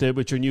weekend with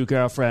your new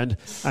girlfriend,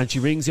 and she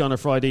rings you on a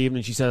Friday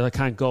evening. She says, "I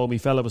can't go. My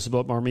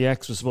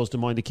ex was supposed to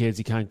mind the kids.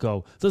 He can't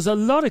go." There's a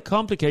lot of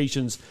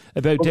complications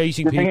about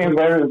dating people. The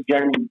thing is,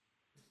 Jeremy,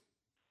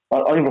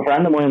 I have a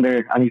friend of mine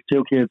there, and he's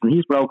 2 kids, and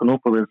he's broken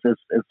up with his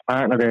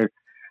partner there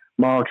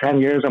more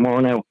 10 years or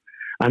more now,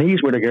 and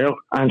he's with a girl,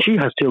 and she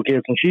has 2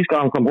 kids, and she's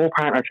gone from her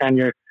partner 10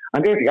 years,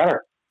 and they're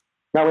together.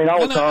 Now we know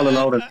it's all a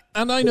load of...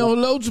 And I know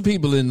loads of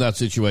people in that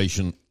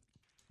situation.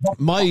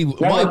 My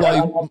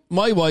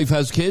wife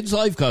has kids.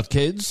 I've got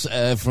kids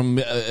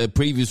from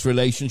previous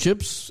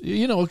relationships.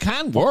 It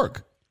can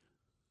work.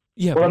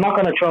 Yeah, well, I'm not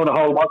going to throw the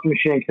whole washing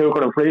machine,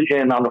 cooker and fridge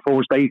in on the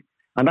first date.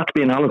 And that's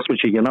being honest with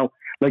you,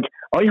 Like,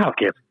 I have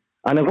kids.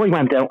 And if I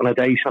went out on a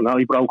date and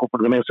I broke up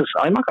with the missus,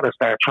 I'm not going to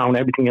start throwing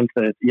everything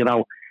into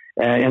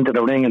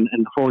the ring in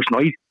the first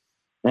night.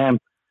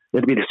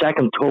 It'd be the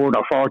second, third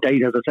or fourth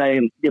date, as I say,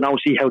 and,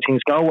 see how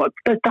things go.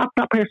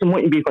 That person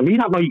mightn't be for me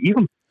that night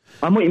even.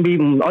 I probably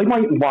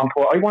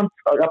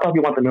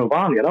want to move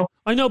on,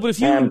 I know, but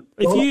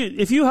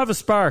if you have a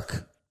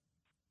spark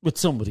with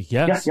somebody,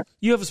 yes? Yeah.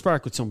 You have a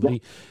spark with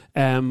somebody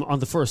on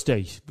the first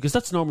date, because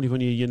that's normally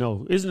when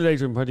isn't it,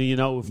 Adrian, when you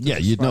know if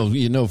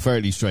you know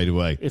fairly straight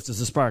away if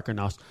there's a spark or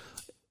not.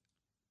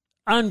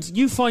 And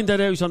you find that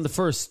out on the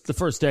first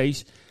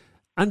date,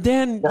 and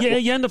then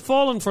you end up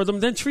falling for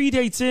them. Then 3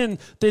 dates in,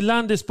 they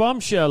land this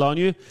bombshell on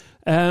you.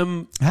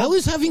 How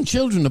is having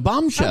children a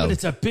bombshell? But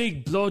it's a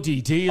big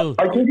bloody deal.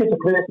 I think it's a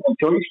personal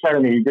choice,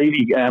 Jeremy,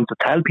 really, to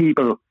tell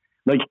people,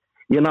 I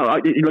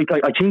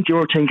think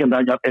you're thinking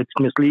that it's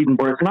misleading,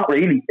 but it's not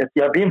really.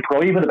 You're being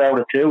private about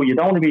it too. You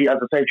don't want to be, as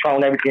I say,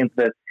 throwing everything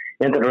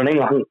into the ring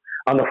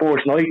on the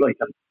first night,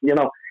 you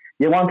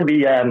want to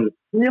be, as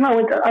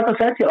I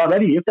said to you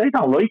already, if they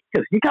don't like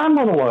it, you can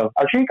run a while,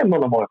 or she can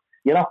run a while,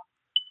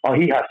 or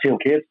he has 2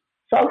 kids.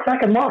 So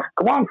second what?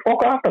 Go on,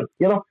 fuck off them,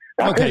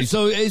 Okay,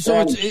 so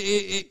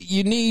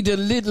you need a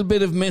little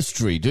bit of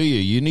mystery, do you?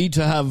 You need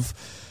to have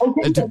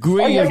a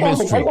degree of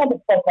mystery. I don't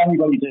expect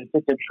anybody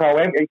to throw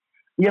everything,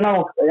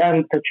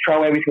 and to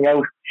throw everything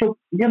out. So,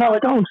 I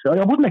don't.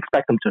 I wouldn't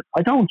expect them to.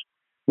 I don't.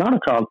 Not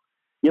at all.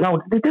 You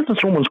know, this is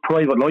someone's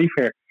private life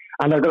here.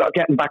 And they're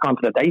getting back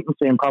onto the dating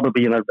scene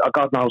probably in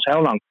God knows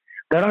how long.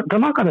 They're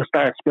not going to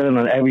start spilling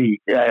on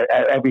every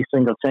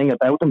single thing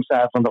about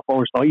themselves on the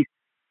first night.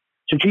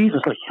 So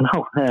Jesus, like, you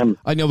know...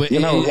 I know, but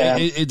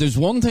there's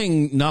one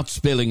thing not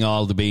spilling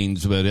all the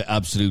beans about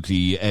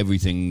absolutely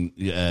everything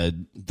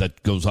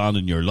that goes on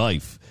in your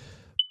life.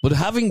 But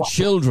having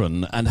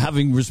children and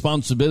having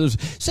responsibilities...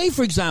 Say,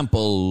 for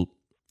example...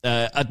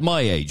 at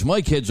my age,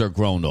 my kids are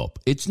grown up.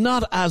 It's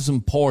not as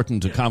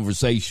important a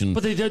conversation.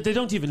 But they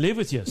don't even live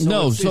with you. So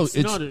no,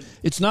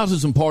 it's not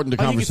as important a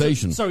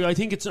conversation. I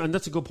think it's, and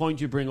that's a good point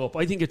you bring up.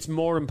 I think it's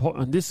more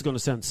important, and this is going to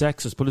sound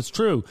sexist, but it's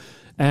true.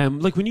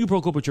 Like when you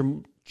broke up with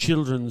your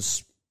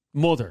children's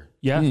mother,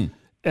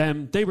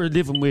 they were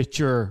living with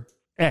your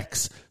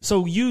ex.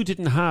 So you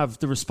didn't have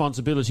the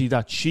responsibility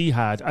that she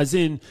had, as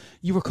in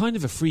you were kind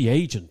of a free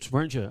agent,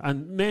 weren't you?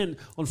 And men,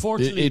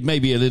 unfortunately... It may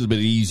be a little bit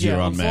easier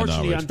on men.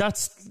 Unfortunately,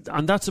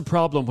 and that's a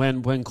problem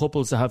when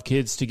couples that have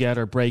kids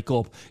together break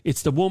up.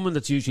 It's the woman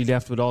that's usually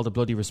left with all the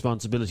bloody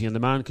responsibility, and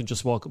the man can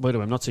just walk... By the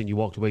way, I'm not saying you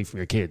walked away from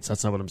your kids.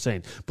 That's not what I'm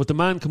saying. But the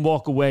man can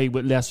walk away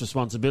with less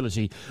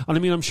responsibility. And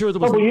I mean, I'm sure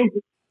there was...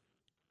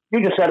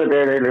 You just said it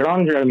there earlier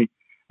on, Jeremy.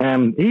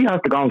 He has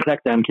to go and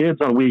collect them kids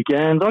on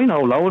weekends. I know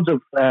loads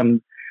of...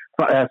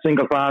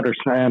 single fathers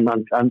and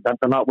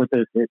they're not with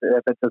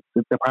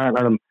the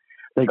partner, and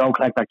they go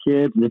collect their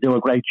kids and they do a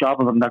great job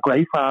of them. They're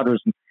great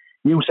fathers. And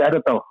you said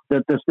it though,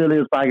 there still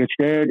is baggage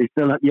there. They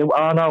still,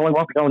 I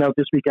won't be going out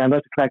this weekend. I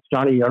have to collect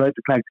Johnny, or I have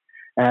to collect,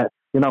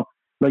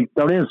 like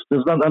there's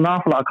an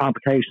awful lot of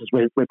complications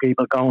with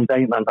people going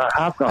dating and that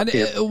have got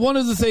kids. One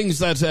of the things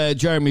that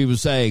Jeremy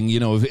was saying, you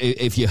know,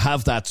 if you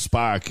have that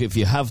spark, if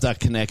you have that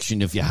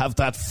connection, if you have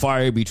that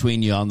fire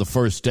between you on the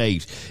first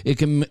date, it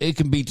can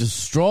be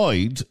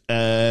destroyed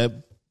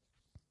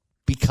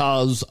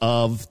because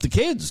of the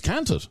kids,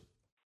 can't it?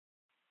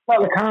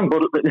 Well, it can,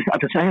 but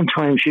at the same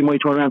time, she might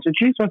turn around and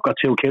say, "Geez, I've got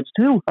 2 kids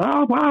too."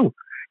 Oh wow,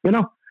 you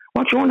know.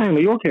 What's your name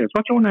of your kids?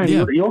 What's your name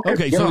of your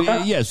kids?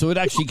 Okay, so it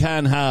actually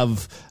can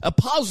have a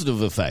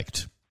positive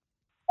effect.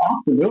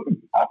 Absolutely.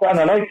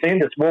 And I've seen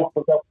this work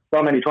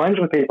so many times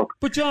with people.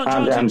 But John,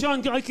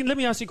 let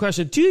me ask you a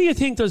question. Do you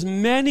think there's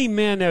many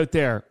men out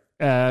there,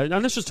 and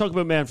let's just talk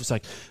about men for a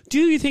sec. Do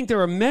you think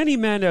there are many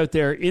men out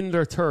there in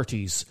their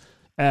 30s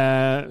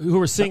who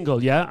are single,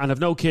 and have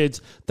no kids,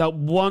 that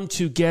want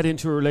to get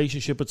into a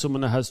relationship with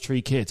someone that has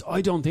 3 kids?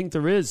 I don't think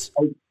there is.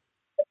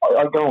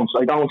 I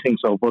don't think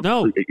so. But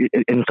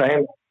in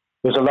saying,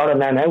 there's a lot of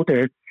men out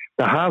there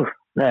that have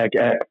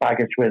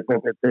baggage with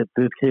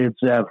kids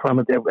from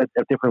a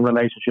different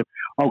relationship.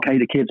 Okay,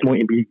 the kids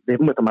mightn't be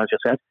living with them, as you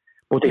said,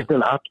 but they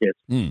still have kids.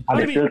 And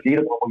they still see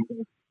them.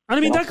 And I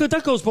mean,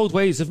 that goes both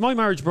ways. If my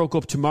marriage broke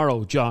up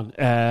tomorrow, John,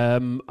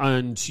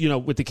 and, you know,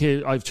 with the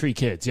kid, I have 3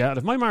 kids, and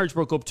if my marriage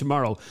broke up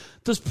tomorrow,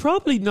 there's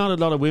probably not a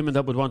lot of women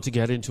that would want to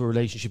get into a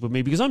relationship with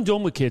me, because I'm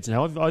done with kids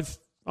now.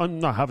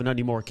 I'm not having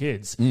any more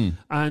kids.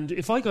 And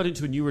if I got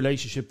into a new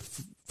relationship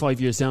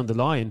 5 years down the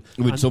line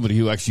with somebody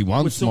who actually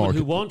wants with someone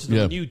who wanted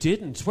them and you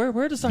didn't,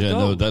 where does that go?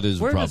 No, that is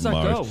where a problem.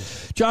 Where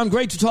does that go? John,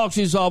 great to talk to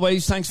you as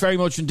always. Thanks very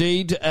much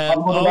indeed.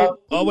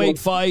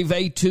 085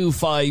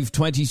 825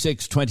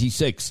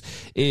 2626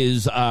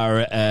 is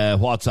our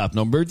WhatsApp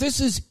number. This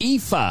is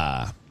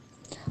Aoife.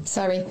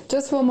 Sorry,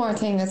 just one more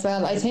thing as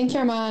well. I think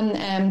your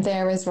man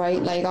there is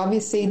right. Like,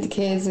 obviously the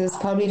kids is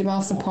probably the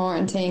most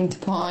important thing to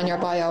put on your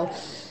bio.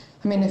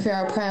 I mean, if you're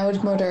a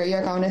proud mother,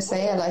 you're going to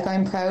say it. Like,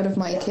 I'm proud of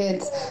my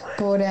kids.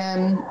 But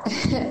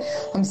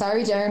I'm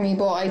sorry, Jeremy,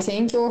 but I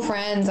think your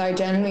friends are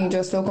generally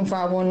just looking for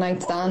a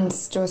one-night stand,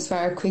 just for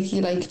a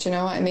quickie, like, do you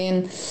know what I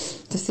mean?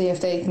 To see if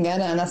they can get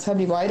it. And that's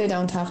probably why they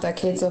don't have their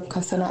kids up,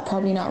 because they're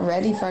probably not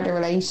ready for the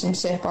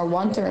relationship or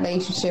want the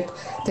relationship.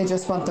 They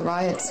just want the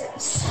riots.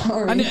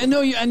 Sorry.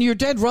 And you're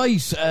dead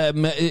right.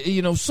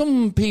 You know,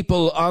 some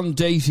people on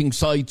dating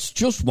sites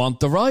just want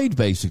the ride,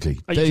 basically.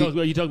 Are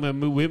you talking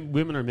about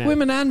women or men?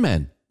 Women and men.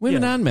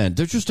 And men.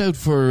 They're just out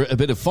for a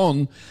bit of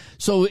fun.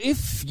 So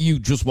if you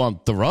just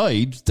want the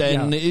ride,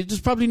 then there's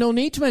probably no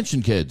need to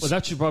mention kids. Well,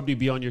 that should probably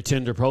be on your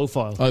Tinder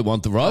profile. I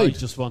want the ride. I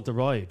just want the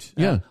ride.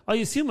 Yeah. I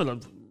assume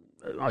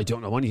I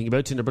don't know anything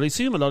about Tinder, but I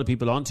assume a lot of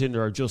people on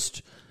Tinder are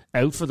just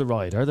out for the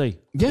ride, are they?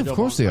 Yeah, of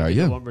course they are,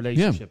 They want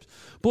relationships.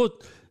 Yeah. But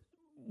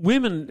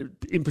women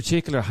in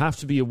particular have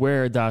to be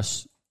aware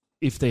that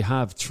if they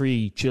have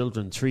 3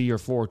 children, 3 or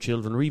 4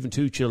 children, or even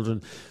 2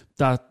 children,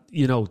 that,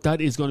 you know, that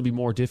is going to be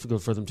more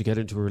difficult for them to get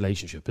into a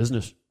relationship, isn't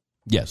it?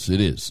 Yes, it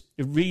is.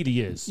 It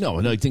really is. No,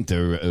 and I think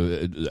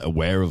they're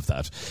aware of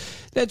that.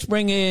 Let's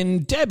bring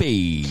in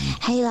Debbie.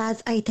 Hey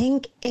lads, I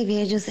think if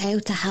you're just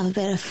out to have a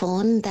bit of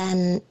fun,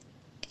 then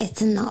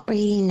it's not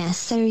really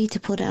necessary to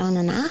put it on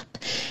an app.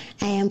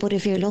 But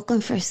if you're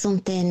looking for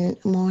something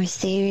more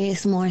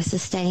serious, more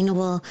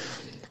sustainable,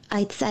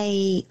 I'd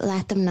say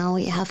let them know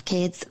you have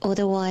kids.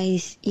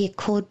 Otherwise, you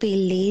could be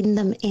leading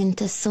them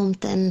into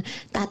something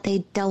that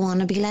they don't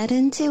want to be led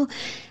into.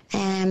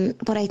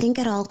 But I think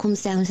it all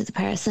comes down to the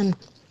person.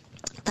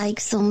 Like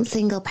some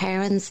single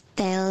parents,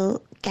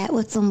 they'll get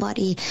with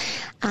somebody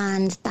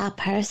and that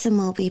person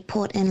will be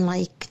put in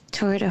like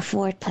third or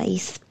fourth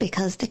place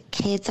because the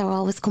kids are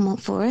always coming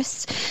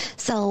first.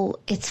 So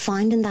it's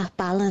finding that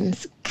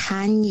balance.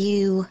 Can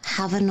you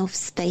have enough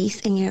space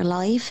in your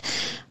life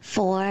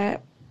for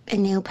a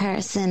new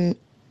person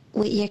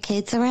with your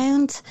kids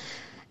around?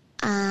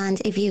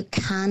 And if you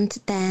can't,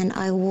 then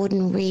I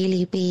wouldn't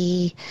really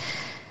be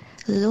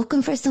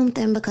looking for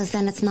something, because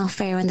then it's not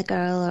fair on the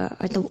girl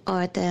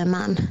or the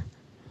man.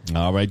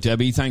 All right,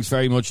 Debbie, thanks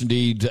very much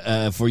indeed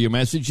for your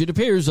message. It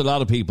appears a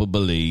lot of people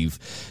believe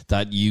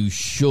that you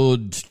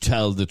should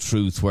tell the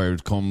truth where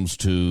it comes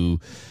to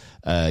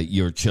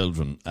your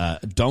children.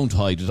 Don't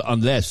hide it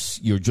unless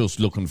you're just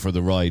looking for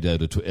the ride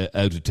out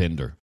of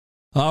Tinder.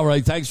 All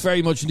right, thanks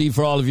very much indeed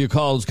for all of your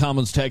calls,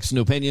 comments, texts and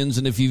opinions.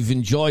 And if you've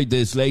enjoyed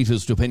this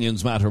latest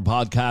Opinions Matter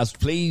podcast,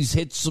 please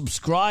hit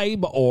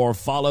subscribe or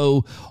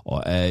follow.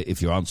 Or,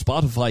 if you're on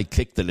Spotify,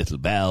 click the little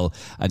bell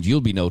and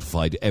you'll be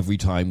notified every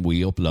time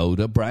we upload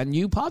a brand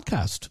new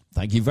podcast.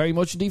 Thank you very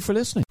much indeed for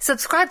listening.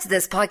 Subscribe to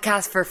this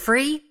podcast for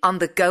free on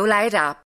the Go Loud app.